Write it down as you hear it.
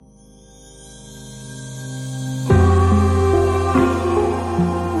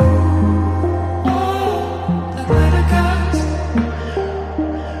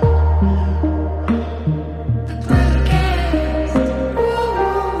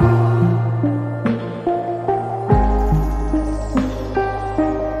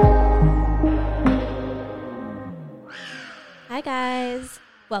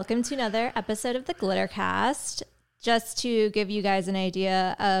welcome to another episode of the Glittercast. Just to give you guys an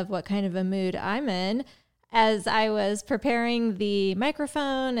idea of what kind of a mood I'm in, as I was preparing the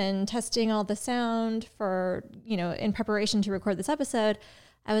microphone and testing all the sound for, in preparation to record this episode,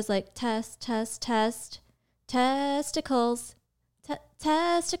 I was like, testicles,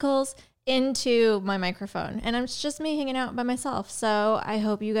 testicles into my microphone. And it's just me hanging out by myself. So I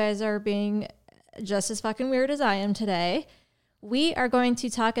hope you guys are being just as fucking weird as I am today. We are going to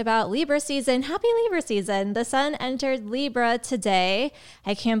talk about Libra season. Happy Libra season. The sun entered Libra today.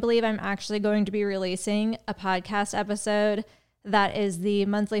 I can't believe I'm actually going to be releasing a podcast episode that is the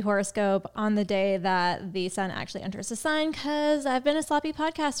monthly horoscope on the day that the sun actually enters the sign, because I've been a sloppy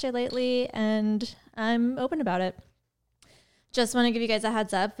podcaster lately and I'm open about it. Just want to give you guys a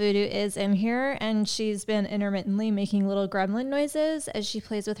heads up. Voodoo is in here and she's been intermittently making little gremlin noises as she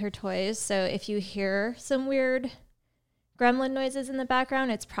plays with her toys. So if you hear some weird gremlin noises in the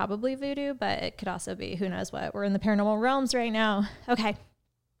background, it's probably Voodoo, but it could also be who knows what. We're in the paranormal realms right now. Okay,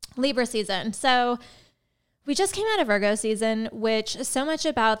 Libra season. So we just came out of Virgo season, which so much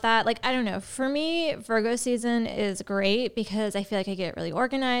about that, I don't know. For me, Virgo season is great because I feel like I get really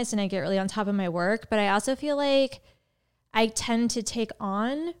organized and I get really on top of my work, but I also feel like I tend to take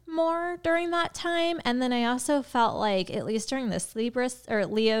on more during that time. And then I also felt like, at least during this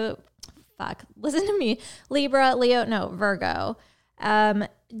Virgo.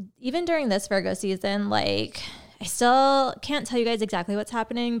 Even during this Virgo season, I still can't tell you guys exactly what's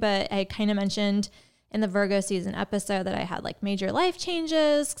happening, but I kind of mentioned in the Virgo season episode that I had major life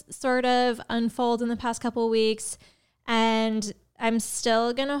changes sort of unfold in the past couple of weeks. And I'm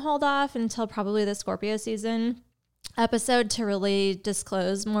still going to hold off until probably the Scorpio season episode to really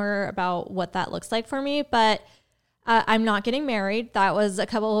disclose more about what that looks like for me. But I'm not getting married. That was a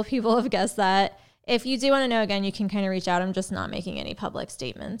couple of people have guessed that. If you do want to know, again, you can kind of reach out. I'm just not making any public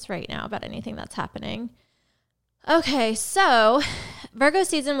statements right now about anything that's happening. Okay, so Virgo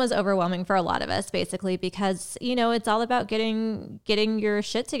season was overwhelming for a lot of us, basically, because, it's all about getting your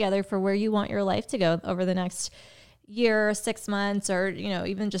shit together for where you want your life to go over the next year, 6 months, or,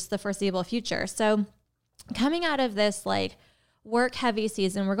 even just the foreseeable future. So coming out of this, work heavy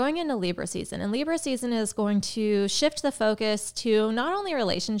season, we're going into Libra season, and Libra season is going to shift the focus to not only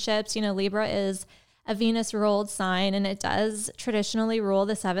relationships. Libra is a Venus ruled sign, and it does traditionally rule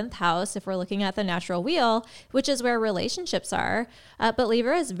the 7th house if we're looking at the natural wheel, which is where relationships are. But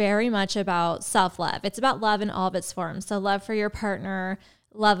Libra is very much about self-love. It's about love in all of its forms. So love for your partner,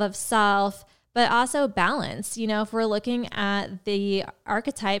 love of self, but also balance. If we're looking at the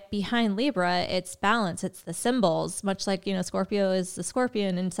archetype behind Libra, it's balance. It's the symbols, much like, Scorpio is the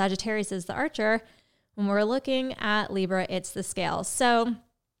scorpion and Sagittarius is the archer. When we're looking at Libra, it's the scales. So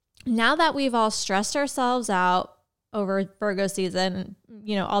now that we've all stressed ourselves out over Virgo season,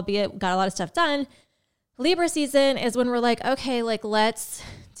 albeit got a lot of stuff done, Libra season is when we're like, okay, let's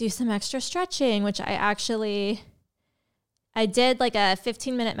do some extra stretching, which I did a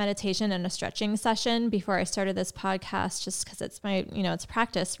 15-minute meditation and a stretching session before I started this podcast, just because it's my, it's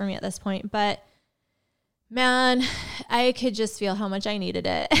practice for me at this point. But man, I could just feel how much I needed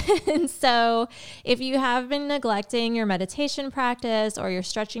it. And so if you have been neglecting your meditation practice or your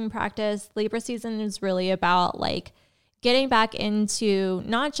stretching practice, Libra season is really about getting back into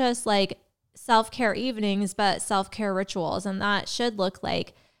not just self-care evenings, but self-care rituals. And that should look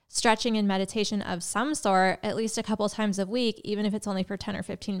like stretching and meditation of some sort, at least a couple times a week, even if it's only for 10 or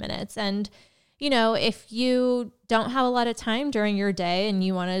 15 minutes. And, if you don't have a lot of time during your day and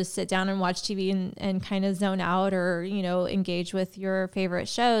you want to sit down and watch TV and kind of zone out or, engage with your favorite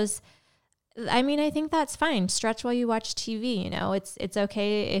shows, I think that's fine. Stretch while you watch TV. It's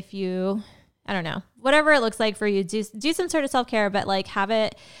okay if you, I don't know, whatever it looks like for you, do some sort of self-care, but have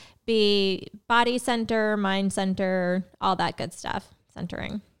it be body center, mind center, all that good stuff,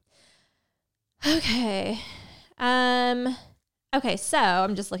 centering. Okay. So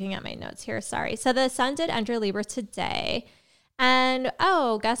I'm just looking at my notes here. Sorry. So the sun did enter Libra today. And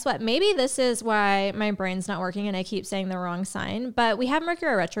guess what? Maybe this is why my brain's not working and I keep saying the wrong sign. But we have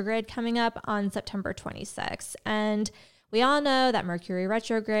Mercury retrograde coming up on September 26th. And we all know that Mercury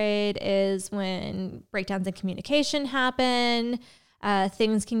retrograde is when breakdowns in communication happen.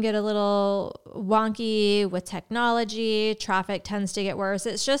 Things can get a little wonky with technology. Traffic tends to get worse.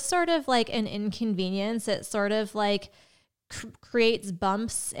 It's just sort of an inconvenience. It sort of creates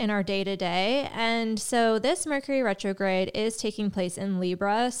bumps in our day-to-day. And so this Mercury retrograde is taking place in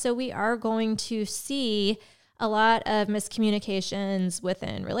Libra. So we are going to see a lot of miscommunications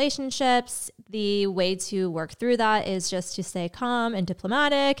within relationships. The way to work through that is just to stay calm and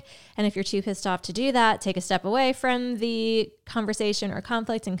diplomatic. And if you're too pissed off to do that, take a step away from the conversation or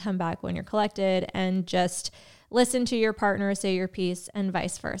conflict and come back when you're collected and just listen to your partner, say your piece, and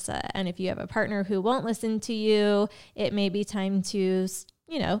vice versa. And if you have a partner who won't listen to you, it may be time to,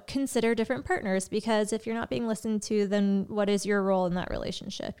 consider different partners, because if you're not being listened to, then what is your role in that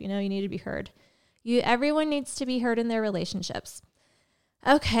relationship? You need to be heard. Everyone needs to be heard in their relationships.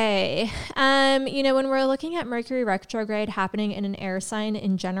 Okay. When we're looking at Mercury retrograde happening in an air sign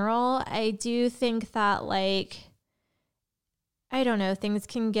in general, I do think that things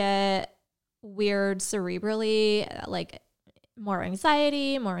can get weird cerebrally, like more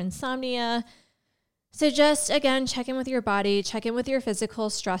anxiety, more insomnia. So just, again, check in with your body, check in with your physical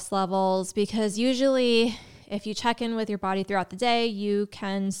stress levels, because usually if you check in with your body throughout the day, you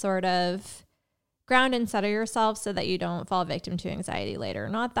can sort of ground and settle yourself so that you don't fall victim to anxiety later.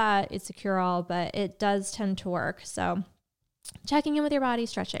 Not that it's a cure-all, but it does tend to work. So checking in with your body,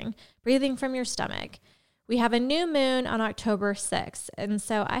 stretching, breathing from your stomach. We have a new moon on October 6th. And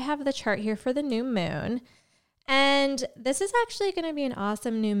so I have the chart here for the new moon. And this is actually going to be an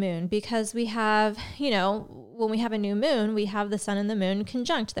awesome new moon, because we have, when we have a new moon, we have the sun and the moon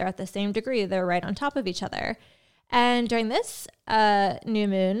conjunct. They're at the same degree. They're right on top of each other. And during this new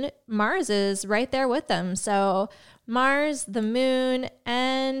moon, Mars is right there with them. So Mars, the moon,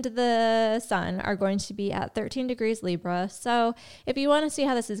 and the sun are going to be at 13 degrees Libra. So if you want to see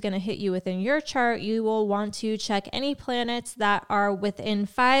how this is going to hit you within your chart, you will want to check any planets that are within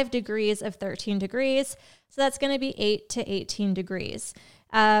 5 degrees of 13 degrees. So that's going to be 8 to 18 degrees.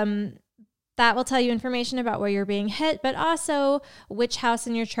 That will tell you information about where you're being hit, but also which house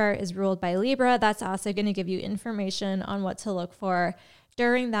in your chart is ruled by Libra. That's also going to give you information on what to look for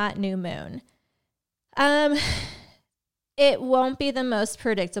during that new moon. It won't be the most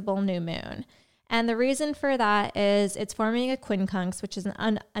predictable new moon. And the reason for that is it's forming a quincunx, which is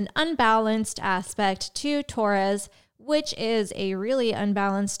an unbalanced aspect to Taurus, which is a really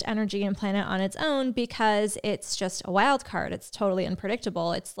unbalanced energy and planet on its own, because it's just a wild card. It's totally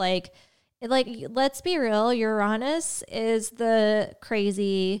unpredictable. It's like, let's be real, Uranus is the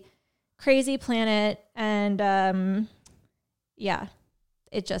crazy planet. And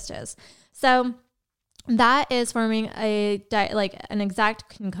it just is. So that is forming an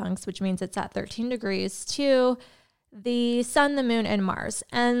exact quincunx, which means it's at 13 degrees to the sun, the moon, and Mars.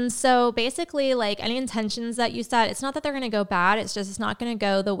 And so basically, any intentions that you set, it's not that they're going to go bad. It's just, it's not going to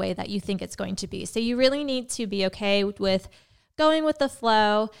go the way that you think it's going to be. So you really need to be okay with going with the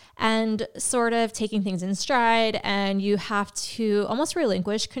flow and sort of taking things in stride. And you have to almost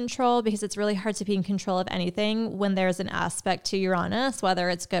relinquish control, because it's really hard to be in control of anything when there's an aspect to Uranus, whether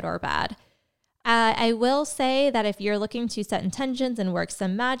it's good or bad. I will say that if you're looking to set intentions and work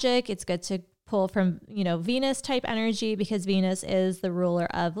some magic, it's good to pull from, Venus type energy, because Venus is the ruler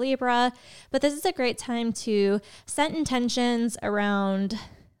of Libra. But this is a great time to set intentions around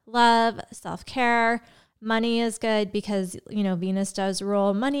love, self-care. Money is good because, Venus does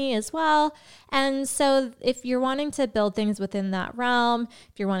rule money as well. And so if you're wanting to build things within that realm,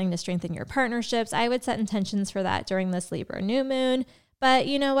 if you're wanting to strengthen your partnerships, I would set intentions for that during this Libra new moon. But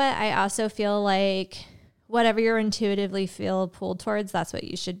you know what? I also feel like whatever you intuitively feel pulled towards, that's what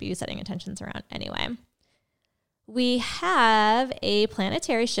you should be setting intentions around anyway. We have a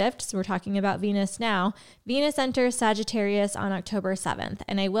planetary shift. So we're talking about Venus now. Venus enters Sagittarius on October 7th.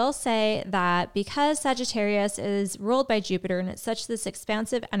 And I will say that because Sagittarius is ruled by Jupiter and it's such this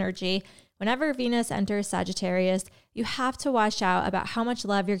expansive energy, whenever Venus enters Sagittarius, you have to watch out about how much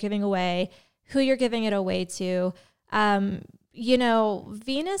love you're giving away, who you're giving it away to.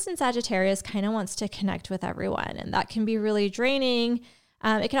 Venus in Sagittarius kind of wants to connect with everyone, and that can be really draining.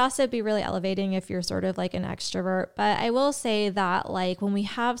 It can also be really elevating if you're sort of like an extrovert. But I will say that when we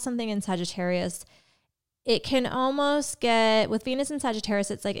have something in Sagittarius, it can almost get, with Venus in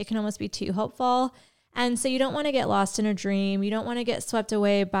Sagittarius, it's it can almost be too hopeful. And so you don't want to get lost in a dream. You don't want to get swept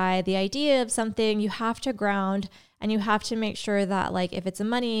away by the idea of something. You have to ground, and you have to make sure that if it's a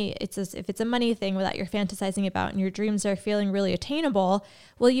money thing that you're fantasizing about and your dreams are feeling really attainable,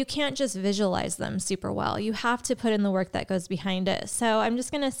 well, you can't just visualize them super well. You have to put in the work that goes behind it. So I'm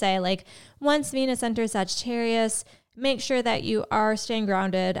just going to say once Venus enters Sagittarius, make sure that you are staying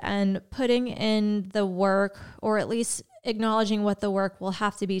grounded and putting in the work, or at least acknowledging what the work will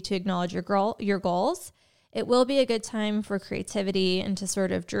have to be to acknowledge your goals. It will be a good time for creativity and to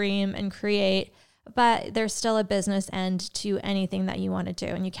sort of dream and create, but there's still a business end to anything that you want to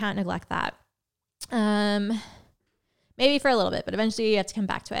do, and you can't neglect that. Maybe for a little bit, but eventually you have to come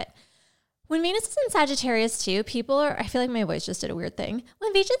back to it. When Venus is in Sagittarius too, I feel like my voice just did a weird thing.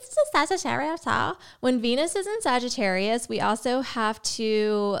 When Venus is in Sagittarius, we also have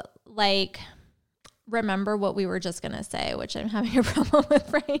to like remember what we were just going to say, which I'm having a problem with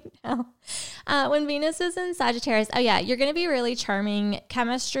right now. When Venus is in Sagittarius, you're going to be really charming.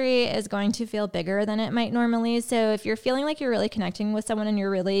 Chemistry is going to feel bigger than it might normally. So if you're feeling like you're really connecting with someone and you're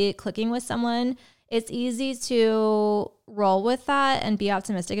really clicking with someone, it's easy to roll with that and be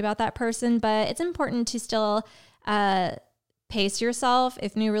optimistic about that person, but it's important to still pace yourself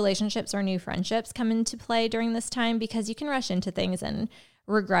if new relationships or new friendships come into play during this time, because you can rush into things and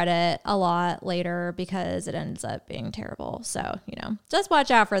regret it a lot later because it ends up being terrible. So, just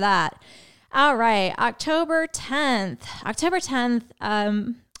watch out for that. All right, October 10th. I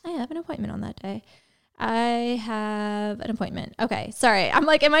have an appointment on that day. I have an appointment. Okay, sorry. I'm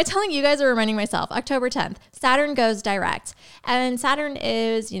like, am I telling you guys or reminding myself? October 10th, Saturn goes direct. And Saturn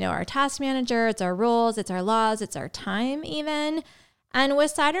is, our task manager. It's our rules. It's our laws. It's our time even. And with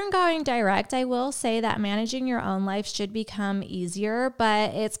Saturn going direct, I will say that managing your own life should become easier,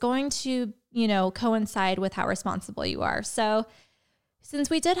 but it's going to, coincide with how responsible you are. So since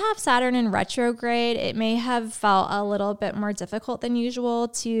we did have Saturn in retrograde, it may have felt a little bit more difficult than usual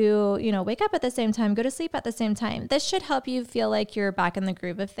to, wake up at the same time, go to sleep at the same time. This should help you feel like you're back in the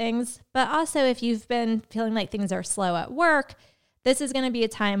groove of things. But also if you've been feeling like things are slow at work, this is going to be a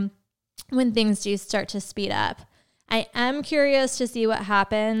time when things do start to speed up. I am curious to see what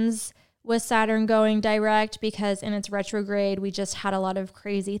happens with Saturn going direct, because in its retrograde, we just had a lot of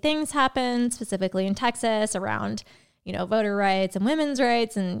crazy things happen, specifically in Texas around voter rights and women's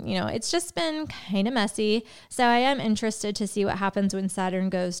rights. And, it's just been kind of messy. So I am interested to see what happens when Saturn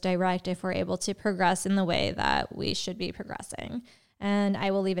goes direct, if we're able to progress in the way that we should be progressing. And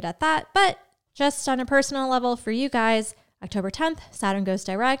I will leave it at that. But just on a personal level for you guys, October 10th, Saturn goes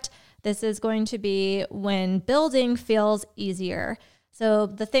direct. This is going to be when building feels easier. So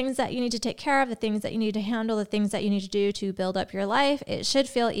the things that you need to take care of, the things that you need to handle, the things that you need to do to build up your life, it should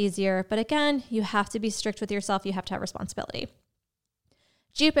feel easier. But again, you have to be strict with yourself. You have to have responsibility.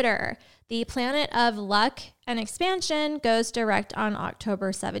 Jupiter, the planet of luck and expansion, goes direct on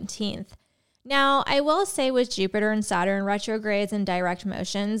October 17th. Now, I will say with Jupiter and Saturn retrogrades and direct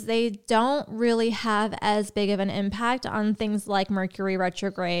motions, they don't really have as big of an impact on things like Mercury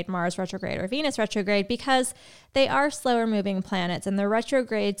retrograde, Mars retrograde, or Venus retrograde, because they are slower moving planets and the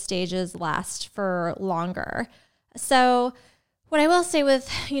retrograde stages last for longer. So what I will say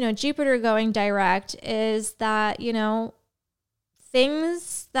with, Jupiter going direct is that,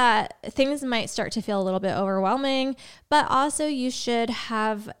 things might start to feel a little bit overwhelming, but also you should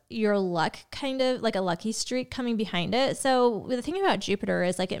have your luck, kind of like a lucky streak coming behind it. So the thing about Jupiter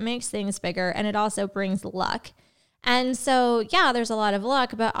is like it makes things bigger and it also brings luck. And so, there's a lot of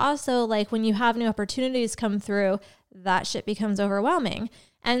luck, but also like when you have new opportunities come through, that shit becomes overwhelming.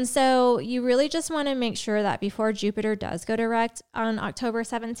 And so you really just want to make sure that before Jupiter does go direct on October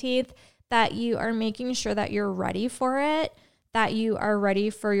 17th, that you are making sure that you're ready for it, that you are ready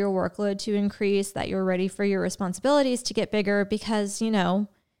for your workload to increase, that you're ready for your responsibilities to get bigger, because,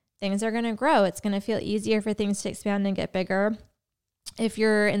 things are going to grow. It's going to feel easier for things to expand and get bigger. If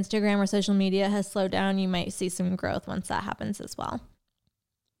your Instagram or social media has slowed down, you might see some growth once that happens as well.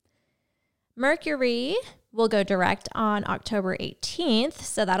 Mercury will go direct on October 18th,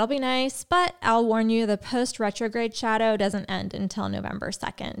 so that'll be nice, but I'll warn you, the post-retrograde shadow doesn't end until November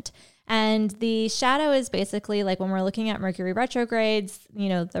 2nd. And the shadow is basically like when we're looking at Mercury retrogrades,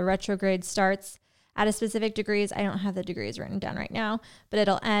 the retrograde starts at a specific degrees. I don't have the degrees written down right now, but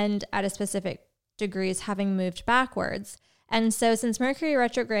it'll end at a specific degrees having moved backwards. And so since Mercury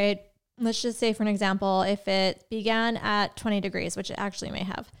retrograde, let's just say for an example, if it began at 20 degrees, which it actually may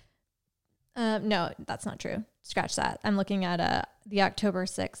have. No, that's not true. Scratch that. I'm looking at the October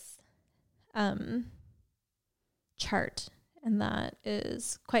 6th chart. And that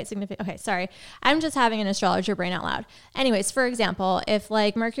is quite significant. Okay, sorry. I'm just having an astrologer brain out loud. Anyways, for example, if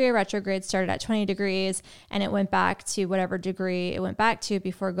like Mercury retrograde started at 20 degrees and it went back to whatever degree it went back to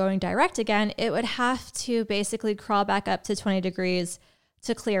before going direct again, it would have to basically crawl back up to 20 degrees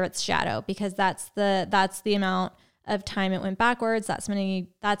to clear its shadow, because that's the amount of time it went backwards. That's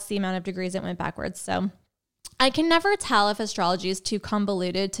the amount of degrees it went backwards. So I can never tell if astrology is too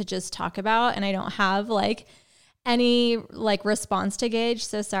convoluted to just talk about, and I don't have like any like response to gauge.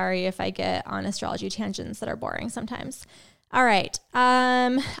 So sorry if I get on astrology tangents that are boring sometimes. All right.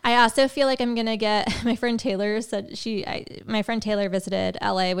 I also feel like I'm going to get, my friend Taylor said my friend Taylor visited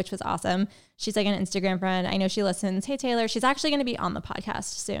LA, which was awesome. She's like an Instagram friend. I know she listens. Hey, Taylor, she's actually going to be on the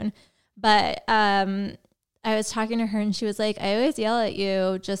podcast soon, but, I was talking to her and she was like, I always yell at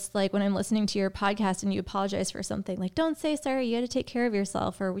you just like when I'm listening to your podcast and you apologize for something. Like, don't say sorry, you got to take care of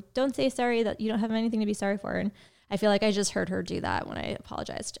yourself, or don't say sorry that you don't have anything to be sorry for. And I feel like I just heard her do that when I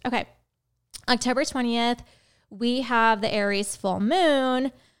apologized. Okay. October 20th, we have the Aries full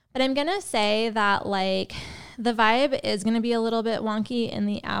moon, but I'm going to say that like the vibe is going to be a little bit wonky in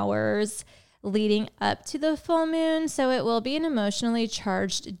the hours leading up to the full moon. So it will be an emotionally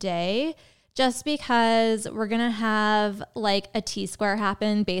charged day, just because we're going to have like a T-square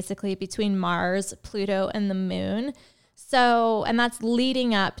happen basically between Mars, Pluto, and the moon. So, and that's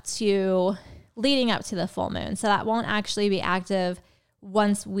leading up to the full moon. So that won't actually be active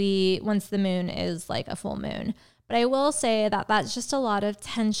once the moon is like a full moon. But I will say that that's just a lot of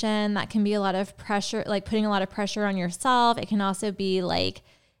tension. That can be a lot of pressure, like putting a lot of pressure on yourself. It can also be like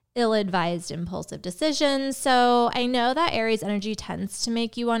ill-advised impulsive decisions. So I know that Aries energy tends to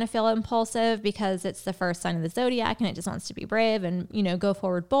make you want to feel impulsive because it's the first sign of the zodiac and it just wants to be brave and, go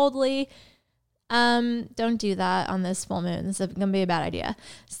forward boldly. Don't do that on this full moon. This is going to be a bad idea.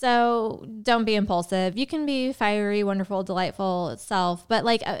 So don't be impulsive. You can be fiery, wonderful, delightful self, but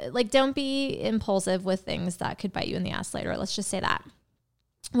like don't be impulsive with things that could bite you in the ass later. Let's just say that.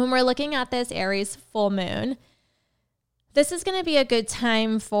 When we're looking at this Aries full moon, this is going to be a good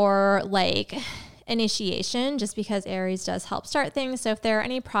time for like initiation, just because Aries does help start things. So if there are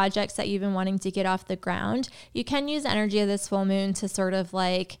any projects that you've been wanting to get off the ground, you can use the energy of this full moon to sort of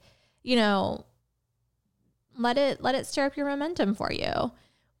like, let it stir up your momentum for you.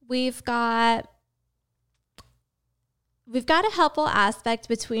 We've got a helpful aspect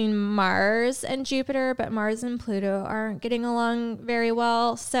between Mars and Jupiter, but Mars and Pluto aren't getting along very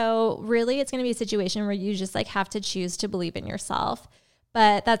well. So really it's going to be a situation where you just like have to choose to believe in yourself.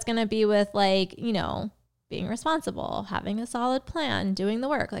 But that's going to be with like, being responsible, having a solid plan, doing the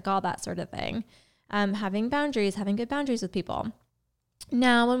work, like all that sort of thing. Having good boundaries with people.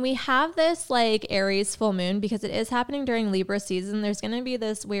 Now, when we have this like Aries full moon, because it is happening during Libra season, there's going to be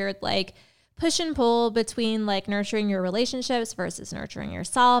this weird like push and pull between like nurturing your relationships versus nurturing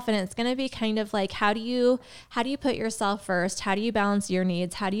yourself. And it's going to be kind of like, how do you put yourself first? How do you balance your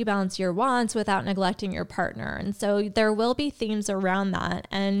needs? How do you balance your wants without neglecting your partner? And so there will be themes around that.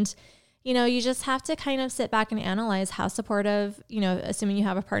 And, you just have to kind of sit back and analyze how supportive, assuming you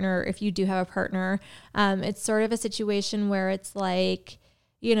have a partner, if you do have a partner, it's sort of a situation where it's like,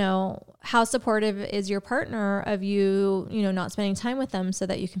 how supportive is your partner of you, not spending time with them so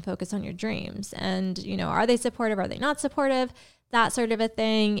that you can focus on your dreams? And, are they supportive? Are they not supportive? That sort of a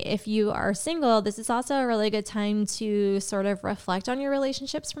thing. If you are single, this is also a really good time to sort of reflect on your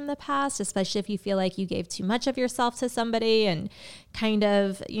relationships from the past, especially if you feel like you gave too much of yourself to somebody and kind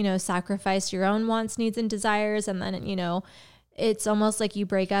of, sacrificed your own wants, needs, and desires. And then, it's almost like you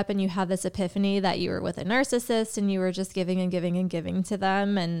break up and you have this epiphany that you were with a narcissist and you were just giving and giving and giving to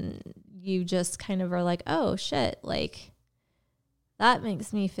them. And you just kind of are like, oh shit, like that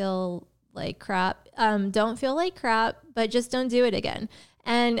makes me feel like crap. Don't feel like crap, but just don't do it again.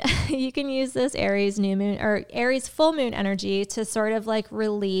 And you can use this Aries new moon or Aries full moon energy to sort of like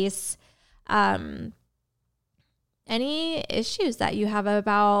release any issues that you have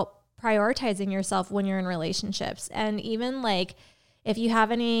about prioritizing yourself when you're in relationships. And even like if you have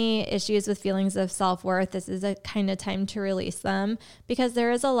any issues with feelings of self-worth, this is a kind of time to release them, because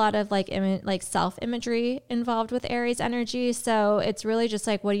there is a lot of like self-imagery involved with Aries energy. So it's really just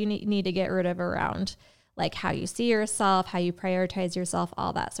like, what do you need to get rid of around like how you see yourself, how you prioritize yourself,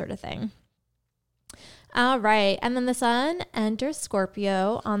 all that sort of thing. All right. And then the sun enters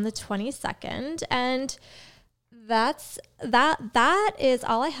Scorpio on the 22nd, and that is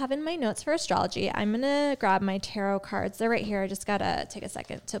all I have in my notes for astrology. I'm going to grab my tarot cards. They're right here. I just got to take a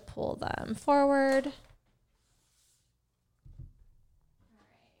second to pull them forward. All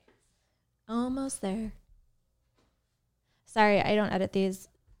right. Almost there. Sorry, I don't edit these.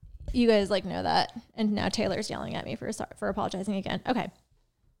 You guys like know that. And now Taylor's yelling at me for apologizing again. Okay.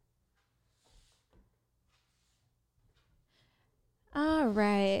 All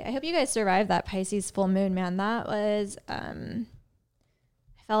right. I hope you guys survived that Pisces full moon, man. That was, I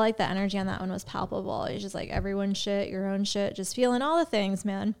felt like the energy on that one was palpable. It's just like everyone's shit, your own shit, just feeling all the things,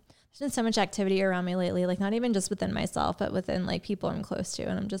 man. There's been so much activity around me lately, like not even just within myself, but within like people I'm close to.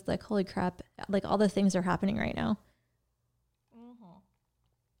 And I'm just like, holy crap. Like all the things are happening right now. Mm-hmm.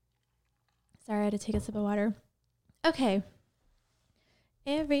 Sorry, I had to take a sip of water. Okay.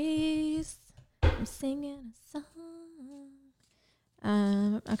 Aries, I'm singing a song.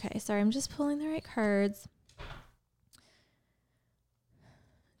 Okay, sorry, I'm just pulling the right cards.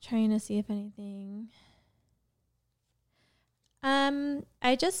 Trying to see if anything.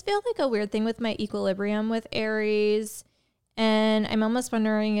 I just feel like a weird thing with my equilibrium with Aries, and I'm almost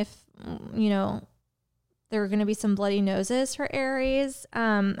wondering if, there are going to be some bloody noses for Aries.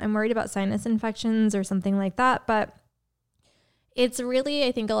 I'm worried about sinus infections or something like that, but it's really,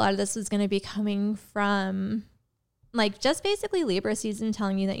 I think a lot of this is going to be coming from like just basically Libra season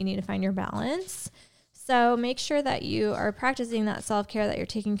telling you that you need to find your balance. So make sure that you are practicing that self-care, that you're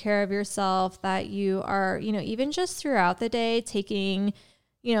taking care of yourself, that you are, even just throughout the day, taking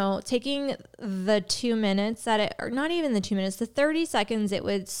the 2 minutes or not even the 2 minutes, the 30 seconds it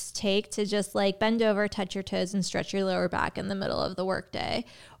would take to just like bend over, touch your toes and stretch your lower back in the middle of the workday,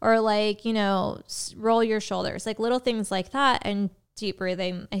 or like, roll your shoulders, like little things like that. And deep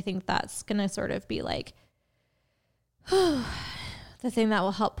breathing. I think that's going to sort of be like the thing that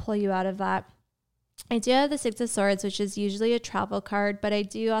will help pull you out of that. I do have the Six of Swords, which is usually a travel card, but I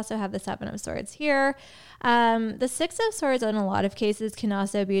do also have the Seven of Swords here. The Six of Swords in a lot of cases can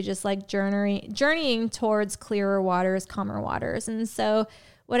also be just like journeying towards clearer waters, calmer waters. And so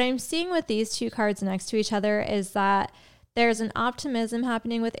what I'm seeing with these two cards next to each other is that there's an optimism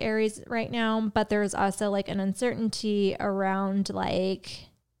happening with Aries right now, but there's also like an uncertainty around like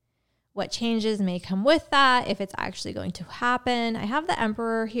what changes may come with that, if it's actually going to happen. I have the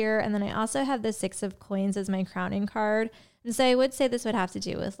Emperor here, and then I also have the Six of Coins as my crowning card. And so I would say this would have to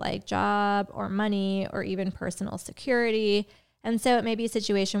do with like job or money or even personal security. And so it may be a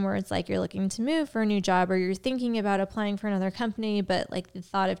situation where it's like you're looking to move for a new job, or you're thinking about applying for another company, but like the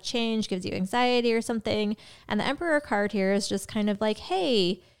thought of change gives you anxiety or something. And the Emperor card here is just kind of like,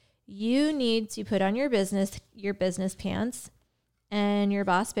 hey, you need to put on your business pants and your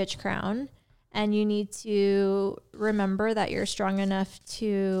boss bitch crown, and you need to remember that you're strong enough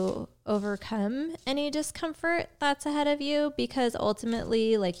to overcome any discomfort that's ahead of you, because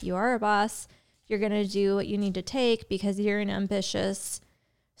ultimately, like, you are a boss. You're going to do what you need to take because you're an ambitious,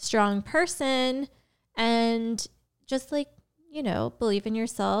 strong person, and just like, believe in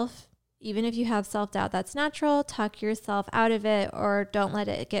yourself. Even if you have self-doubt, that's natural. Tuck yourself out of it, or don't let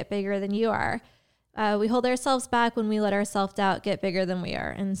it get bigger than you are. We hold ourselves back when we let our self-doubt get bigger than we are.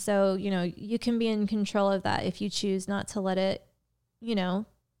 And so, you can be in control of that if you choose not to let it,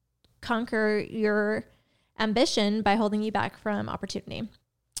 conquer your ambition by holding you back from opportunity.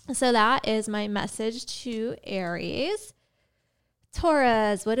 So that is my message to Aries.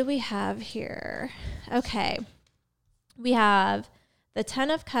 Taurus, what do we have here? Okay. We have the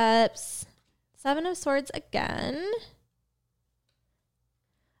Ten of Cups, Seven of Swords again.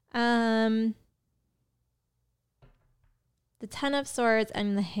 The Ten of Swords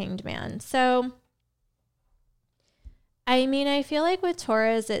and the Hanged Man. So, I mean, I feel like with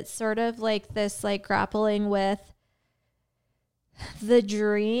Taurus, it's sort of like this, like grappling with the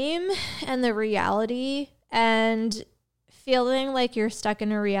dream and the reality, and feeling like you're stuck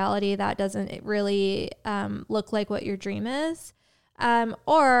in a reality that doesn't really look like what your dream is.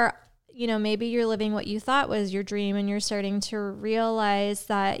 Or maybe you're living what you thought was your dream and you're starting to realize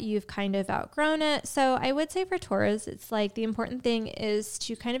that you've kind of outgrown it. So I would say for Taurus, it's like the important thing is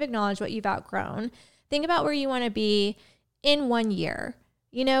to kind of acknowledge what you've outgrown. Think about where you want to be in 1 year,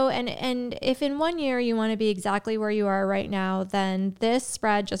 and if in 1 year you want to be exactly where you are right now, then this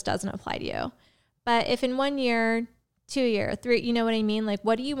spread just doesn't apply to you. But if in 1 year, 2 year, 3, you know what I mean? Like,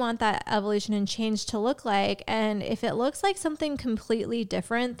 what do you want that evolution and change to look like? And if it looks like something completely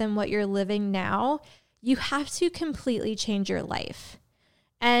different than what you're living now, you have to completely change your life.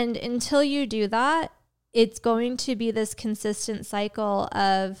 And until you do that, it's going to be this consistent cycle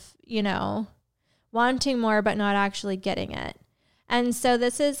of, wanting more, but not actually getting it. And so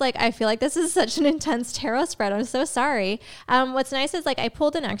this is like, I feel like this is such an intense tarot spread. I'm so sorry. What's nice is like I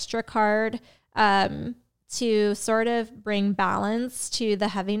pulled an extra card, to sort of bring balance to the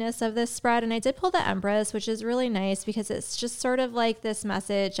heaviness of this spread. And I did pull the Empress, which is really nice because it's just sort of like this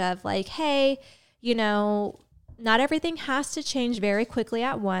message of like, hey, not everything has to change very quickly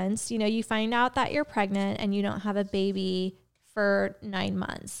at once. You find out that you're pregnant and you don't have a baby for 9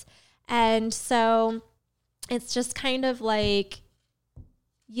 months. And so it's just kind of like,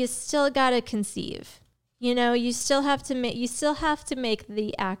 you still got to conceive, you still have to make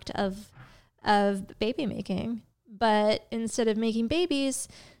the act of baby making, but instead of making babies,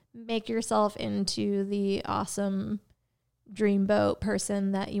 make yourself into the awesome dreamboat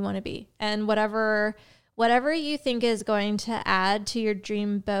person that you want to be. And whatever you think is going to add to your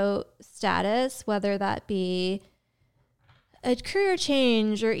dreamboat status, whether that be a career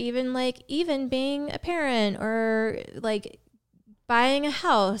change or even being a parent or like buying a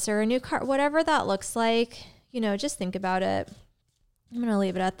house or a new car, whatever that looks like, just think about it. I'm going to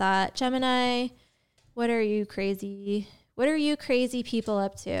leave it at that. Gemini, what are you crazy? What are you crazy people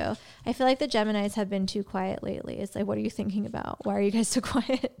up to? I feel like the Geminis have been too quiet lately. It's like, what are you thinking about? Why are you guys so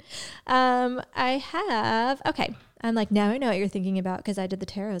quiet? Okay. I'm like, now I know what you're thinking about because I did the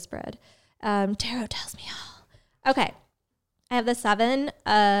tarot spread. Tarot tells me all. Okay. I have the 7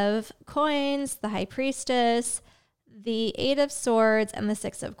 of coins, the High Priestess, the 8 of swords, and the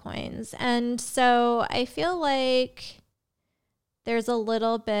 6 of coins. And so I feel like there's a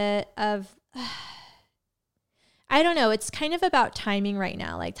little bit of, I don't know, it's kind of about timing right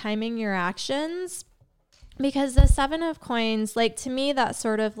now, like timing your actions, because the 7 of coins, like to me, that's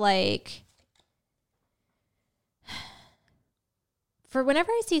sort of like, for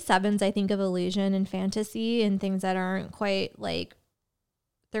whenever I see 7s, I think of illusion and fantasy and things that aren't quite like,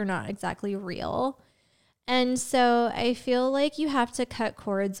 they're not exactly real. And so I feel like you have to cut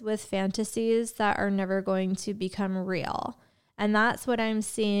cords with fantasies that are never going to become real. And that's what I'm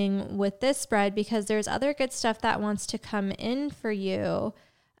seeing with this spread, because there's other good stuff that wants to come in for you.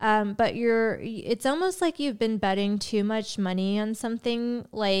 But it's almost like you've been betting too much money on something.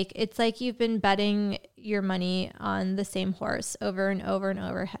 Like it's like you've been betting your money on the same horse over and over and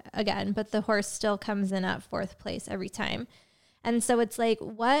over again, but the horse still comes in at 4th place every time. And so it's like,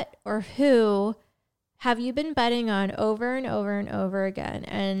 what or who have you been betting on over and over and over again?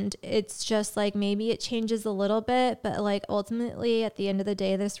 And it's just like, maybe it changes a little bit, but like ultimately at the end of the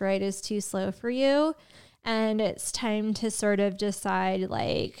day, this ride is too slow for you. And it's time to sort of decide,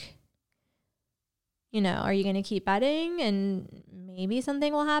 like, you know, are you going to keep betting and maybe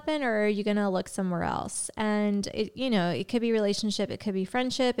something will happen, or are you going to look somewhere else? And, it could be relationship, it could be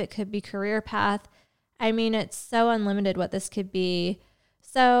friendship, it could be career path. I mean, it's so unlimited what this could be.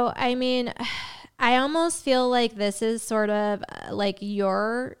 So, I mean, I almost feel like this is sort of like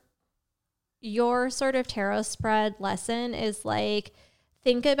your sort of tarot spread lesson is like,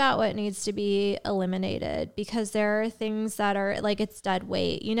 think about what needs to be eliminated, because there are things that are like, it's dead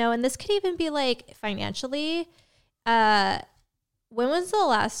weight, and this could even be like financially. When was the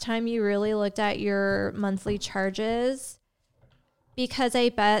last time you really looked at your monthly charges? Because I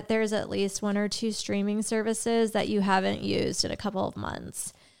bet there's at least 1 or 2 streaming services that you haven't used in a couple of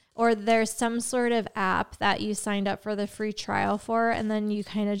months. Or there's some sort of app that you signed up for the free trial for, and then you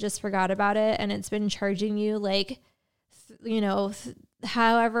kind of just forgot about it, and it's been charging you like,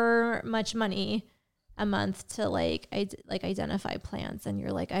 however much money a month to identify plants, and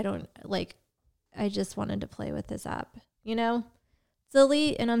you're like, I just wanted to play with this app,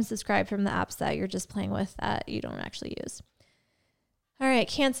 delete and unsubscribe from the apps that you're just playing with that you don't actually use. All right,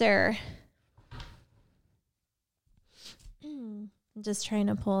 Cancer. I'm just trying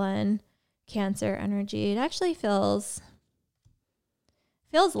to pull in Cancer energy. It actually feels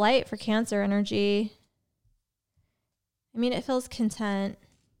light for Cancer energy. I mean, it feels content.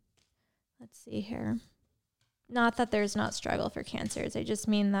 Let's see here. Not that there's not struggle for Cancers. I just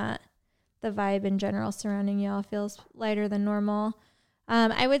mean that the vibe in general surrounding y'all feels lighter than normal.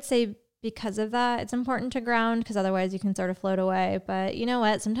 I would say because of that, it's important to ground, because otherwise you can sort of float away. But you know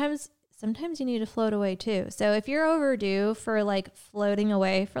what? Sometimes you need to float away too. So if you're overdue for like floating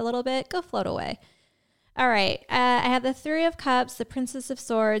away for a little bit, go float away. All right. I have the 3 of Cups, the Princess of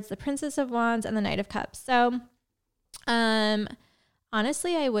Swords, the Princess of Wands, and the Knight of Cups. So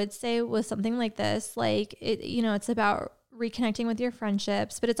honestly, I would say with something like this, like it's about reconnecting with your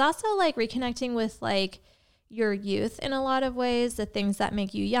friendships, but it's also like reconnecting with like your youth in a lot of ways, the things that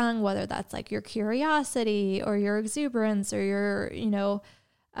make you young, whether that's like your curiosity or your exuberance or your,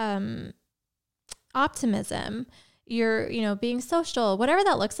 optimism, your, being social, whatever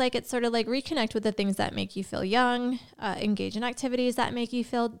that looks like. It's sort of like reconnect with the things that make you feel young, engage in activities that make you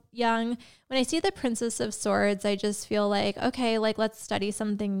feel young. When I see the Princess of Swords, I just feel like, okay, like let's study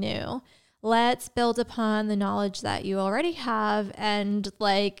something new. Let's build upon the knowledge that you already have and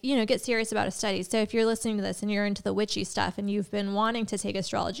get serious about a study. So if you're listening to this and you're into the witchy stuff and you've been wanting to take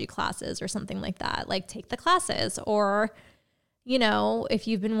astrology classes or something like that, like take the classes. Or, if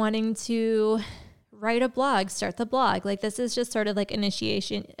you've been wanting to write a blog, start the blog. Like this is just sort of like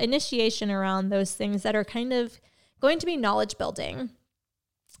initiation around those things that are kind of going to be knowledge building.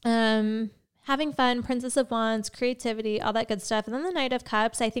 Having fun, Princess of Wands, creativity, all that good stuff. And then the Knight of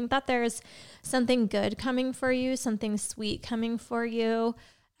Cups, I think that there's something good coming for you, something sweet coming for you.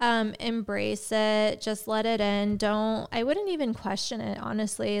 Embrace it. Just let it in. I wouldn't even question it,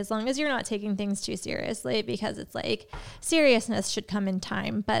 honestly, as long as you're not taking things too seriously, because it's like seriousness should come in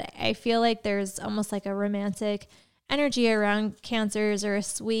time. But I feel like there's almost like a romantic energy around Cancers, or a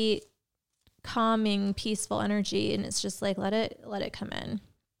sweet, calming, peaceful energy. And it's just like, let it come in.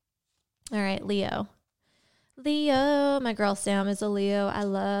 All right, Leo. My girl Sam is a Leo. I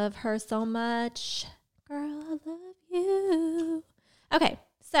love her so much. Girl, I love you. Okay,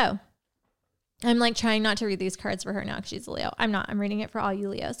 so I'm like trying not to read these cards for her now because she's a Leo. I'm not. I'm reading it for all you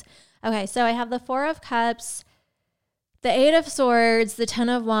Leos. Okay, so I have the Four of Cups, the Eight of Swords, the Ten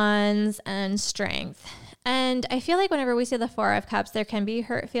of Wands, and Strength. And I feel like whenever we see the Four of Cups, there can be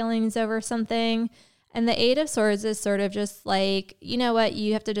hurt feelings over something. And the Eight of Swords is sort of just like, you know what,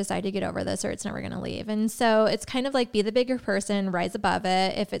 you have to decide to get over this or it's never going to leave. And so it's kind of like be the bigger person, rise above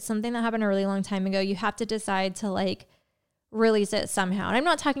it. If it's something that happened a really long time ago, you have to decide to like release it somehow. And I'm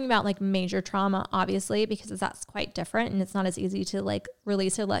not talking about like major trauma, obviously, because that's quite different and it's not as easy to like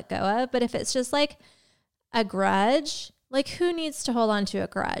release or let go of. But if it's just like a grudge, like who needs to hold on to a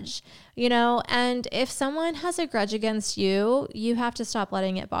grudge, you know? And if someone has a grudge against you, you have to stop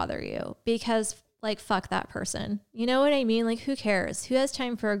letting it bother you because like, fuck that person. You know what I mean? Like, who cares? Who has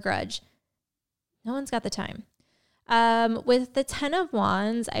time for a grudge? No one's got the time. With the Ten of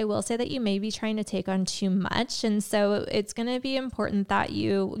Wands, I will say that you may be trying to take on too much. And so it's going to be important that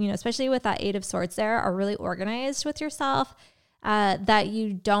you know, especially with that Eight of Swords there, are really organized with yourself, that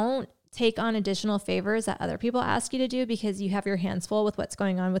you don't take on additional favors that other people ask you to do because you have your hands full with what's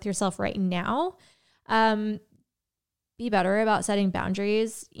going on with yourself right now. Be better about setting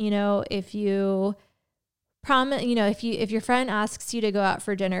boundaries. You know, if you promise, you know, if your friend asks you to go out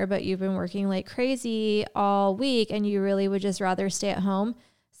for dinner, but you've been working like crazy all week and you really would just rather stay at home,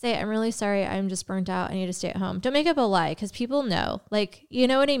 say, I'm really sorry. I'm just burnt out. I need to stay at home. Don't make up a lie because people know, like, you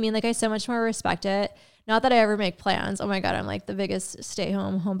know what I mean? Like I so much more respect it. Not that I ever make plans. Oh my God. I'm like the biggest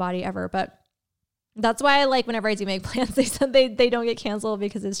homebody ever, but that's why I like whenever I do make plans, they said they don't get canceled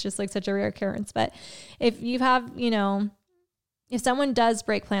because it's just like such a rare occurrence. But if you have, you know, if someone does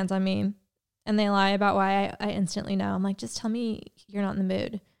break plans on me and they lie about why, I instantly know. I'm like, just tell me you're not in the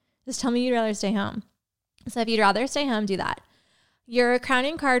mood. Just tell me you'd rather stay home. So if you'd rather stay home, do that. Your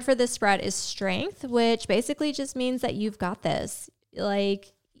crowning card for this spread is Strength, which basically just means that you've got this.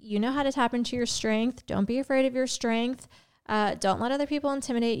 Like, you know how to tap into your strength. Don't be afraid of your strength. Don't let other people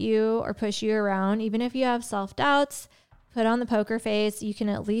intimidate you or push you around. Even if you have self-doubts, put on the poker face. You can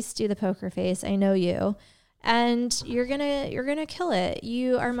at least do the poker face. I know you. And you're gonna kill it.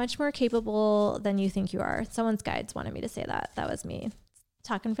 You are much more capable than you think you are. Someone's guides wanted me to say that. That was me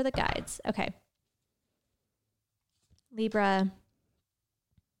talking for the guides. Okay. Libra.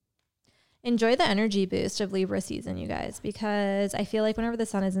 Enjoy the energy boost of Libra season, you guys, because I feel like whenever the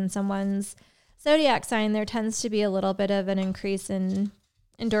sun is in someone's zodiac sign, there tends to be a little bit of an increase in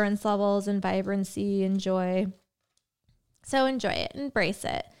endurance levels and vibrancy and joy. So enjoy it, embrace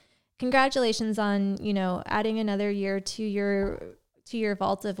it. Congratulations on, you know, adding another year to your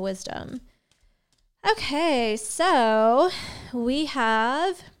vault of wisdom. Okay, so we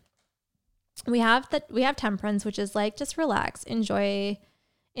have Temperance, which is like just relax, enjoy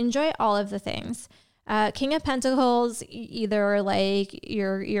all of the things. King of Pentacles, either like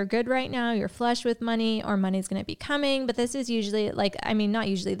you're good right now, you're flush with money, or money's going to be coming. But this is usually like, I mean, not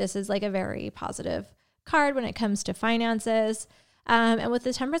usually, this is like a very positive card when it comes to finances. And with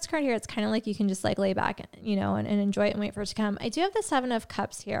the Temperance card here, it's kind of like you can just like lay back, you know, and enjoy it and wait for it to come. I do have the Seven of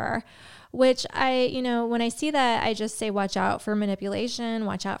Cups here, which when I see that, I just say, watch out for manipulation,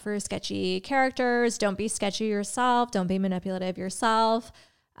 watch out for sketchy characters. Don't be sketchy yourself. Don't be manipulative yourself.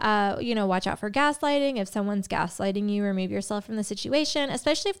 Watch out for gaslighting. If someone's gaslighting you, remove yourself from the situation,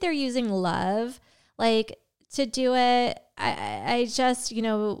 especially if they're using love, like to do it. I just,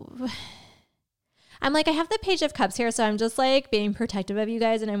 I'm like, I have the Page of Cups here. So I'm just like being protective of you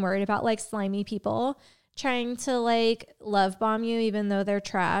guys. And I'm worried about like slimy people trying to like love bomb you, even though they're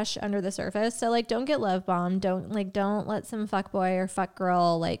trash under the surface. So like, don't get love bombed. Don't let some fuck boy or fuck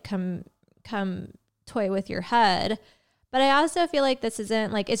girl like come toy with your head. But I also feel like this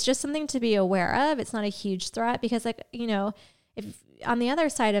isn't like, it's just something to be aware of. It's not a huge threat because like, if on the other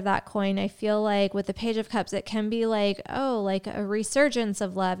side of that coin, I feel like with the Page of Cups, it can be like, oh, like a resurgence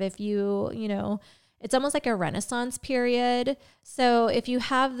of love. If it's almost like a renaissance period. So if you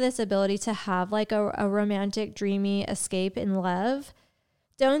have this ability to have like a romantic, dreamy escape in love,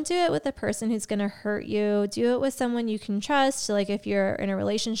 don't do it with a person who's going to hurt you. Do it with someone you can trust. Like if you're in a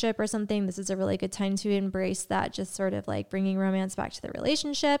relationship or something, this is a really good time to embrace that, just sort of like bringing romance back to the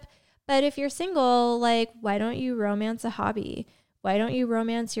relationship. But if you're single, like, why don't you romance a hobby? Why don't you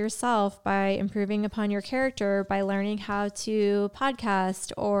romance yourself by improving upon your character, by learning how to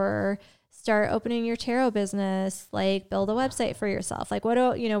podcast or start opening your tarot business, like build a website for yourself? Like what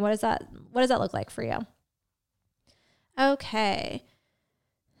does that look like for you? Okay.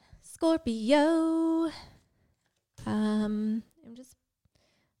 Scorpio. I'm just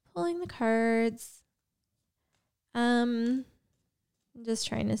pulling the cards. I'm just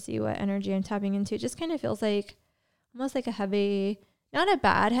trying to see what energy I'm tapping into. It just kind of feels like almost like a heavy, not a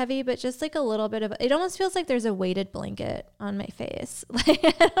bad heavy, but just like a little bit of, it almost feels like there's a weighted blanket on my face,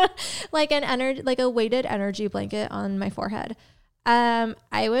 like a weighted energy blanket on my forehead.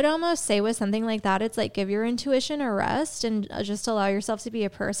 I would almost say with something like that, it's like give your intuition a rest and just allow yourself to be a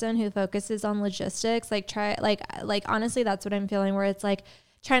person who focuses on logistics. Like honestly, that's what I'm feeling, where it's like,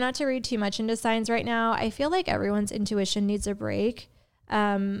 try not to read too much into signs right now. I feel like everyone's intuition needs a break.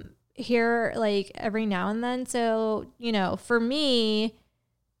 Here, like every now and then. So, for me,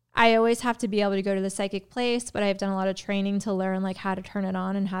 I always have to be able to go to the psychic place, but I've done a lot of training to learn like how to turn it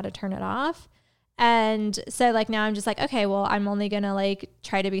on and how to turn it off. And so like now I'm just like, okay, well, I'm only going to like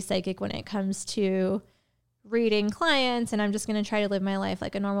try to be psychic when it comes to reading clients, and I'm just going to try to live my life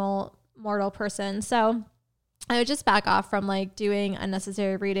like a normal mortal person. So I would just back off from like doing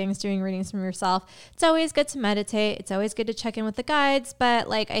unnecessary readings, doing readings from yourself. It's always good to meditate. It's always good to check in with the guides. But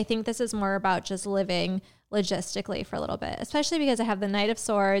like, I think this is more about just living logistically for a little bit, especially because I have the Knight of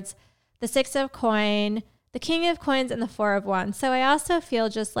Swords, the Six of Coin, the King of Coins, and the Four of Wands. So I also feel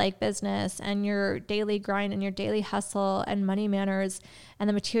just like business and your daily grind and your daily hustle and money manners and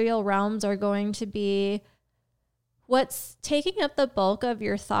the material realms are going to be what's taking up the bulk of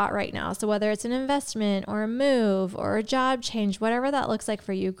your thought right now. So whether it's an investment or a move or a job change, whatever that looks like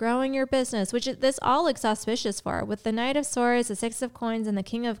for you, growing your business, which this all looks auspicious for, with the Knight of Swords, the Six of Coins, and the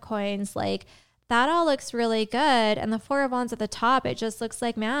King of Coins, like that all looks really good. And the Four of Wands at the top, it just looks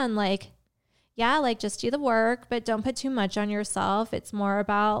like, man, like, yeah, like just do the work, but don't put too much on yourself. It's more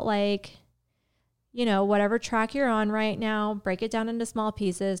about like, whatever track you're on right now, break it down into small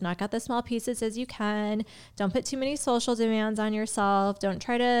pieces, knock out the small pieces as you can. Don't put too many social demands on yourself. Don't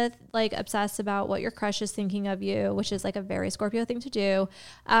try to like obsess about what your crush is thinking of you, which is like a very Scorpio thing to do.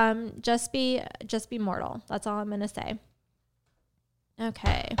 Just be mortal. That's all I'm going to say.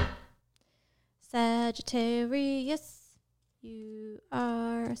 Okay. Sagittarius, you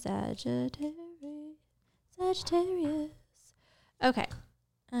are Sagittarius. Okay.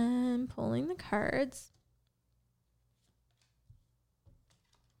 I'm pulling the cards.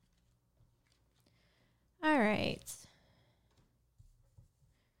 All right.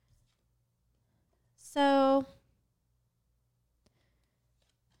 So,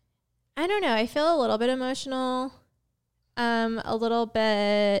 I don't know. I feel a little bit emotional. Feel a little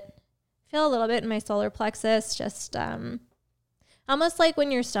bit in my solar plexus, just almost like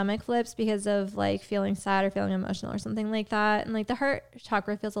when your stomach flips because of like feeling sad or feeling emotional or something like that. And like the heart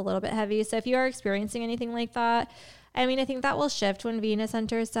chakra feels a little bit heavy. So if you are experiencing anything like that, I mean, I think that will shift when Venus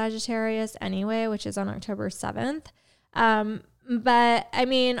enters Sagittarius anyway, which is on October 7th. But I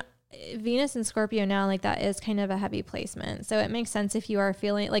mean, Venus and Scorpio now, like that is kind of a heavy placement. So it makes sense if you are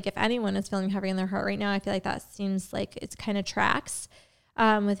feeling like, if anyone is feeling heavy in their heart right now, I feel like that seems like it's kind of tracks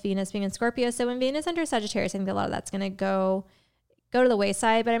with Venus being in Scorpio. So when Venus enters Sagittarius, I think a lot of that's going to go to the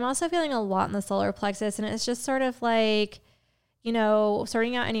wayside, but I'm also feeling a lot in the solar plexus, and it's just sort of like,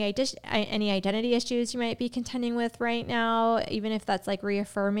 sorting out any identity issues you might be contending with right now, even if that's like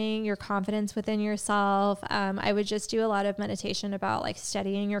reaffirming your confidence within yourself. I would just do a lot of meditation about like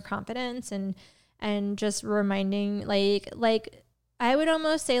steadying your confidence and just reminding like I would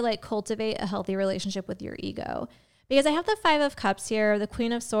almost say like cultivate a healthy relationship with your ego. Because I have the Five of Cups here, the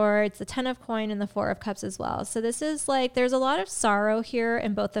Queen of Swords, the Ten of Coin, and the Four of Cups as well. So this is like, there's a lot of sorrow here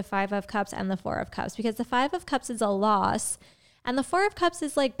in both the Five of Cups and the Four of Cups, because the Five of Cups is a loss and the Four of Cups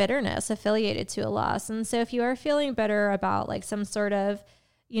is like bitterness affiliated to a loss. And so if you are feeling bitter about like some sort of,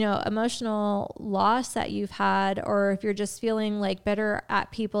 emotional loss that you've had, or if you're just feeling like bitter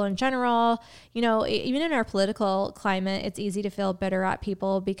at people in general, even in our political climate, it's easy to feel bitter at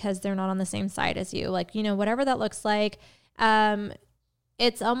people because they're not on the same side as you. Like, whatever that looks like,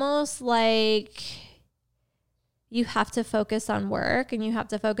 it's almost like you have to focus on work and you have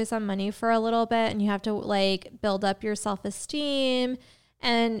to focus on money for a little bit, and you have to like build up your self-esteem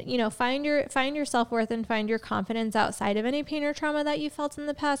and, find your self-worth and find your confidence outside of any pain or trauma that you felt in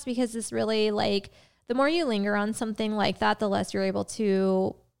the past, because this really, like, the more you linger on something like that, the less you're able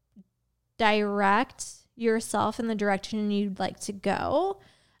to direct yourself in the direction you'd like to go.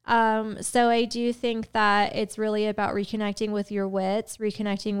 So I do think that it's really about reconnecting with your wits,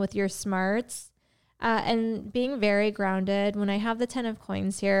 reconnecting with your smarts, and being very grounded. When I have the Ten of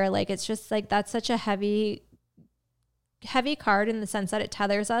Coins here, like, it's just like, that's such a heavy card in the sense that it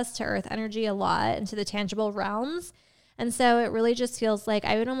tethers us to earth energy a lot and to the tangible realms. And so it really just feels like,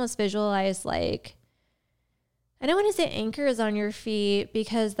 I would almost visualize like, I don't want to say anchors on your feet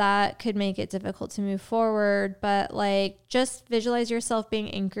because that could make it difficult to move forward, but like just visualize yourself being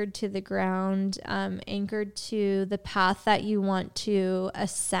anchored to the ground, anchored to the path that you want to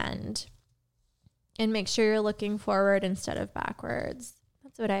ascend. and make sure you're looking forward instead of backwards.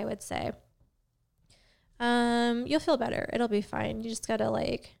 That's what I would say. You'll feel better. It'll be fine. You just gotta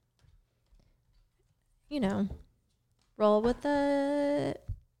like, roll with the,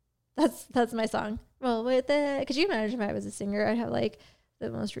 that's my song. Roll with it. Could you imagine if I was a singer? I'd have like the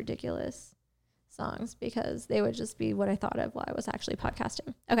most ridiculous songs because they would just be what I thought of while I was actually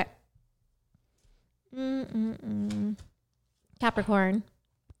podcasting. Okay. Capricorn.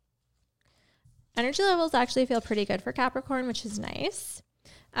 Energy levels actually feel pretty good for Capricorn, which is nice.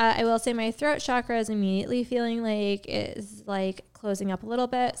 I will say my throat chakra is immediately feeling like it is like closing up a little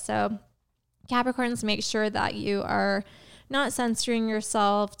bit. So Capricorns, make sure that you are not censoring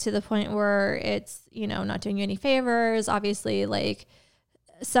yourself to the point where it's, not doing you any favors. Obviously, like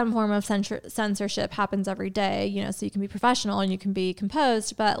some form of censorship happens every day, so you can be professional and you can be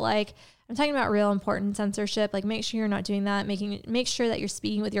composed, but like I'm talking about real important censorship. Like make sure you're not doing that, make sure that you're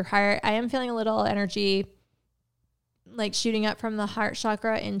speaking with your heart. I am feeling a little energy like shooting up from the heart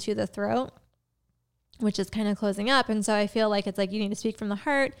chakra into the throat, which is kind of closing up. And so I feel like it's like you need to speak from the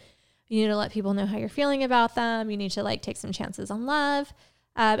heart. You need to let people know how you're feeling about them. You need to like take some chances on love.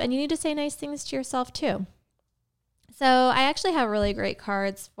 And you need to say nice things to yourself too. So I actually have really great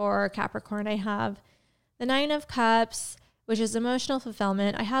cards for Capricorn. I have the 9 of Cups, which is emotional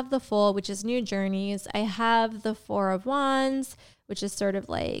fulfillment. I have the Fool, which is new journeys. I have the 4 of Wands, which is sort of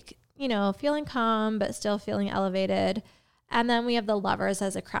like, feeling calm, but still feeling elevated. And then we have the Lovers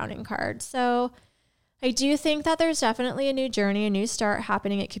as a crowning card. So I do think that there's definitely a new journey, a new start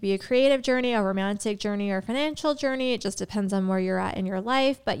happening. It could be a creative journey, a romantic journey, or a financial journey. It just depends on where you're at in your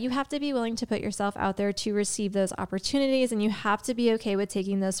life. But you have to be willing to put yourself out there to receive those opportunities. And you have to be okay with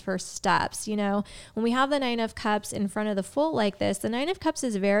taking those first steps. When we have the 9 of Cups in front of the Fool like this, the 9 of Cups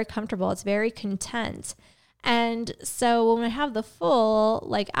is very comfortable. It's very content. And so when I have the Fool,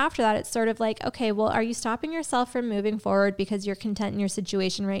 like after that, it's sort of like, okay, well, are you stopping yourself from moving forward because you're content in your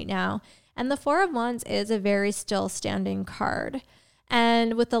situation right now? And the 4 of Wands is a very still standing card.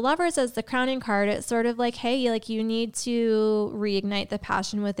 And with the Lovers as the crowning card, it's sort of like, hey, like you need to reignite the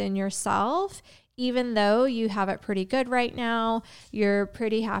passion within yourself. Even though you have it pretty good right now, you're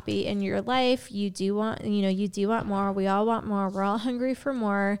pretty happy in your life. You do want more. We all want more. We're all hungry for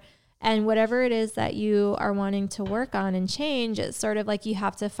more. And whatever it is that you are wanting to work on and change, it's sort of like you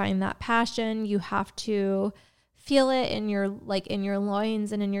have to find that passion. You have to feel it in your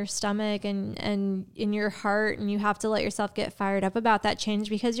loins and in your stomach and in your heart. And you have to let yourself get fired up about that change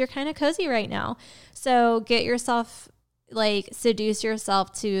because you're kind of cozy right now. So get yourself, seduce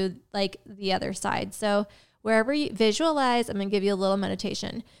yourself to the other side. So wherever you visualize, I'm going to give you a little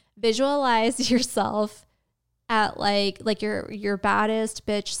meditation. Visualize yourself at your baddest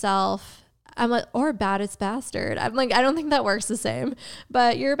bitch self. Or baddest bastard. I don't think that works the same,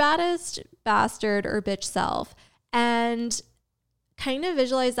 but your baddest bastard or bitch self, and kind of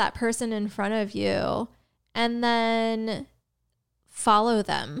visualize that person in front of you and then follow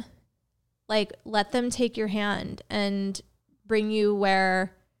them. Let them take your hand and bring you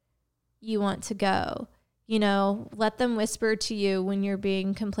where you want to go. Let them whisper to you when you're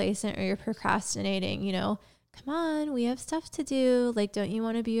being complacent or you're procrastinating, come on, we have stuff to do. Don't you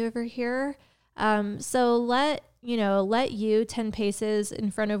want to be over here? So let you 10 paces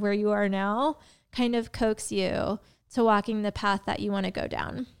in front of where you are now kind of coax you to walking the path that you want to go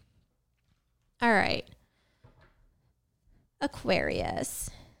down. All right. Aquarius.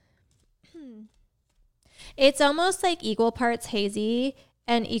 It's almost like equal parts hazy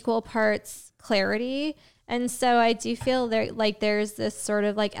and equal parts clarity. And so I do feel there's this sort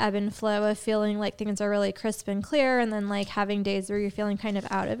of ebb and flow of feeling like things are really crisp and clear, and then having days where you're feeling kind of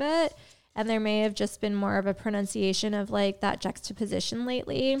out of it. And there may have just been more of a pronunciation of that juxtaposition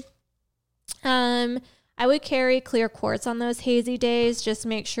lately. I would carry clear quartz on those hazy days. Just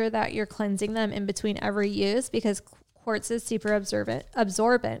make sure that you're cleansing them in between every use because quartz is super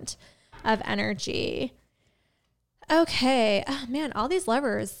absorbent of energy. Okay. Oh man, all these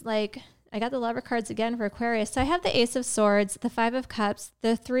Lovers, I got the Lover cards again for Aquarius. So I have the Ace of Swords, the 5 of Cups,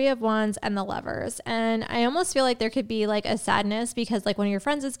 the 3 of Wands, and the Lovers. And I almost feel like there could be a sadness because one of your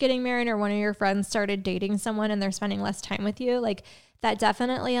friends is getting married or one of your friends started dating someone and they're spending less time with you. That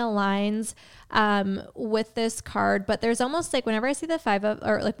definitely aligns with this card. But there's almost whenever I see the 5 of,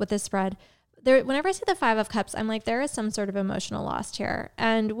 or with this spread, whenever I see the 5 of Cups, I'm there is some sort of emotional loss here.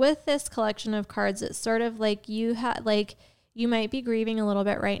 And with this collection of cards, it's sort of you might be grieving a little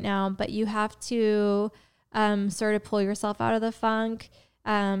bit right now, but you have to sort of pull yourself out of the funk.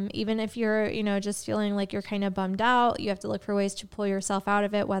 Even if you're, just feeling like you're kind of bummed out, you have to look for ways to pull yourself out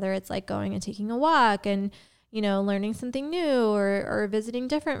of it, whether it's going and taking a walk and, learning something new or visiting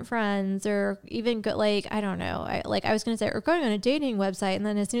different friends or even I don't know. I was going to say, or going on a dating website. And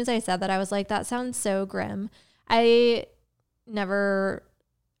then as soon as I said that, I was like, that sounds so grim. I never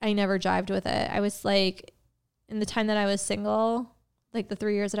jived with it. I was like, in the time that I was single, like the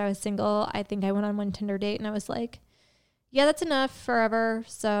 3 years that I was single, I think I went on one Tinder date and I was like, yeah, that's enough forever.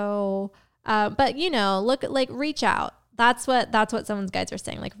 So, but reach out. That's what someone's guides are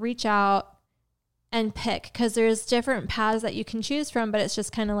saying. Like reach out and pick, because there's different paths that you can choose from, but it's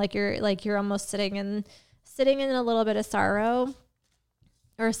just kind of like you're almost sitting in a little bit of sorrow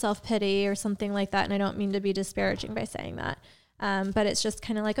or self-pity or something like that. And I don't mean to be disparaging by saying that. But it's just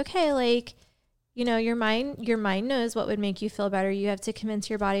kind of like, okay, like, your mind knows what would make you feel better. You have to convince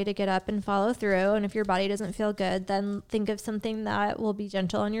your body to get up and follow through. And if your body doesn't feel good, then think of something that will be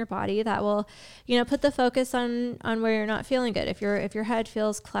gentle on your body, that will, put the focus on where you're not feeling good. If your head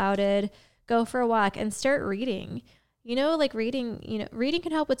feels clouded, go for a walk and start reading. Reading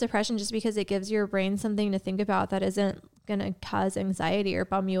can help with depression just because it gives your brain something to think about that isn't going to cause anxiety or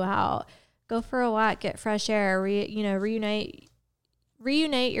bum you out. Go for a walk, get fresh air, reunite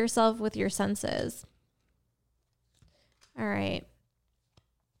yourself with your senses. All right.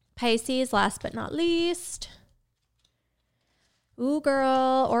 Pisces, last but not least. Ooh,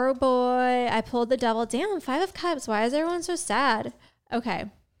 girl or boy, I pulled the devil. Damn, 5 of Cups. Why is everyone so sad? Okay.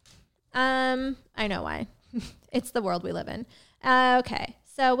 I know why. It's the world we live in. Okay.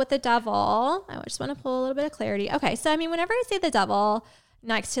 So with the devil, I just want to pull a little bit of clarity. Okay. So, whenever I see the devil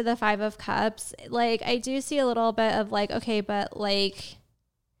next to the 5 of Cups, I do see a little bit of okay, but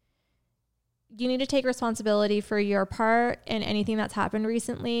you need to take responsibility for your part in anything that's happened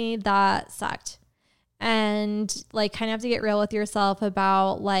recently that sucked. And kind of have to get real with yourself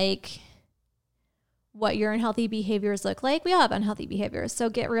about what your unhealthy behaviors look like. We all have unhealthy behaviors. So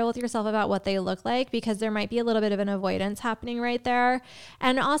get real with yourself about what they look like, because there might be a little bit of an avoidance happening right there.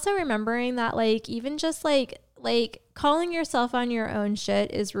 And also remembering that even just calling yourself on your own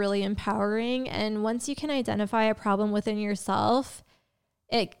shit is really empowering. And once you can identify a problem within yourself,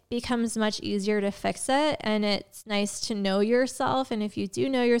 it becomes much easier to fix it. And it's nice to know yourself. And if you do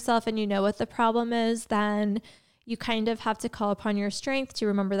know yourself and you know what the problem is, then you kind of have to call upon your strength to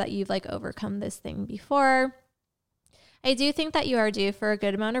remember that you've overcome this thing before. I do think that you are due for a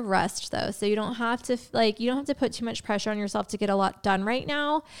good amount of rest though. So you don't have to put too much pressure on yourself to get a lot done right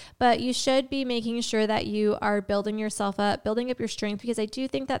now, but you should be making sure that you are building yourself up, building up your strength, because I do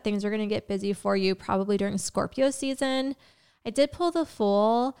think that things are going to get busy for you probably during Scorpio season. I did pull the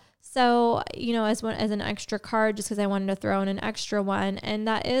Fool. So, as an extra card, just because I wanted to throw in an extra one. And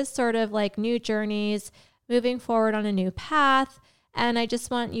that is sort of new journeys, moving forward on a new path. And I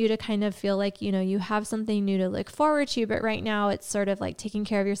just want you to kind of feel you have something new to look forward to. But right now it's sort of taking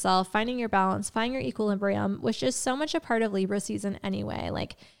care of yourself, finding your balance, finding your equilibrium, which is so much a part of Libra season anyway.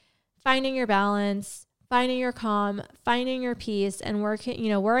 Finding your balance, finding your calm, finding your peace, and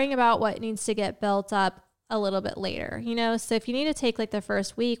worrying about what needs to get built up a little bit later, So if you need to take the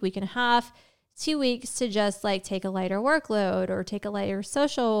first week and a half, 2 weeks to just take a lighter workload or take a lighter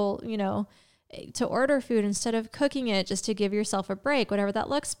social, to order food instead of cooking it, just to give yourself a break, whatever that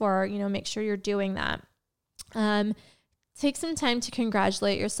looks for, make sure you're doing that. Take some time to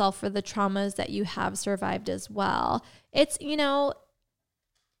congratulate yourself for the traumas that you have survived as well. It's, I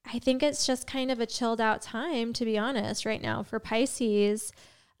think it's just kind of a chilled out time, to be honest, right now for Pisces.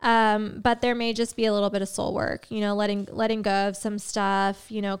 But there may just be a little bit of soul work, letting go of some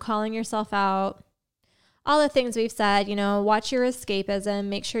stuff, calling yourself out. All the things we've said, watch your escapism,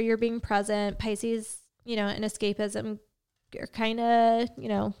 make sure you're being present. Pisces, and escapism are kind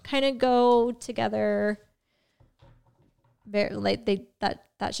of go together. That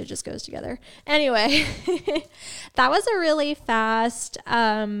shit just goes together. Anyway, that was a really fast,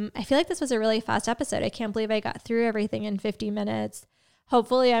 I feel like this was a really fast episode. I can't believe I got through everything in 50 minutes.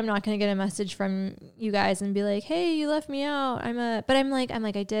 Hopefully I'm not going to get a message from you guys and be like, hey, you left me out. But I'm like,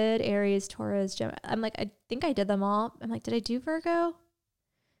 I did Aries, Taurus, Gemini. I'm like, I think I did them all. I'm like, did I do Virgo?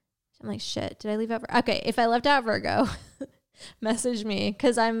 I'm like, shit, did I leave out? Okay. If I left out Virgo, message me.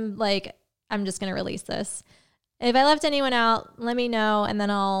 Cause I'm just going to release this. If I left anyone out, let me know. And then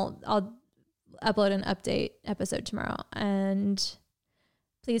I'll upload an update episode tomorrow. And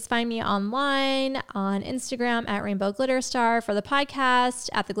please find me online on Instagram at Rainbow Glitter Star, for the podcast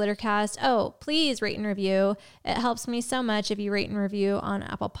at the Glittercast. Oh, please rate and review. It helps me so much if you rate and review on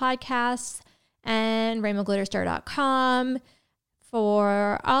Apple Podcasts, and rainbowglitterstar.com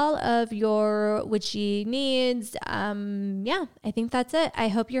for all of your witchy needs. Yeah, I think that's it. I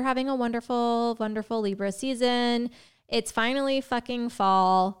hope you're having a wonderful, wonderful Libra season. It's finally fucking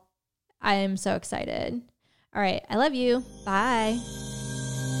fall. I am so excited. All right. I love you. Bye.